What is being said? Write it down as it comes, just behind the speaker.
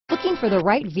Looking for the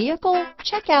right vehicle?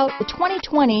 Check out the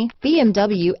 2020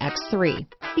 BMW X3.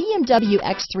 BMW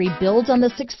X3 builds on the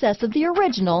success of the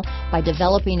original by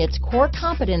developing its core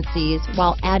competencies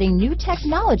while adding new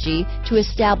technology to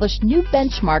establish new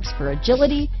benchmarks for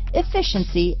agility,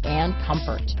 efficiency, and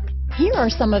comfort. Here are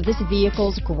some of this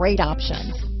vehicle's great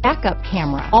options: backup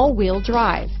camera, all-wheel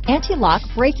drive, anti-lock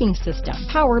braking system,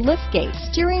 power liftgate,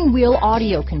 steering wheel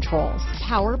audio controls,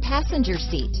 power passenger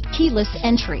seat, keyless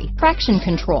entry, traction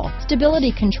control,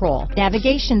 stability control,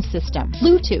 navigation system,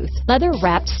 Bluetooth,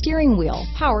 leather-wrapped steering wheel,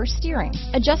 power steering,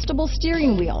 adjustable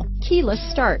steering wheel, keyless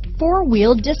start,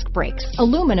 four-wheel disc brakes,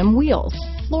 aluminum wheels,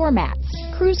 floor mats,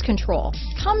 cruise control.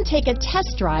 Come take a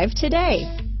test drive today.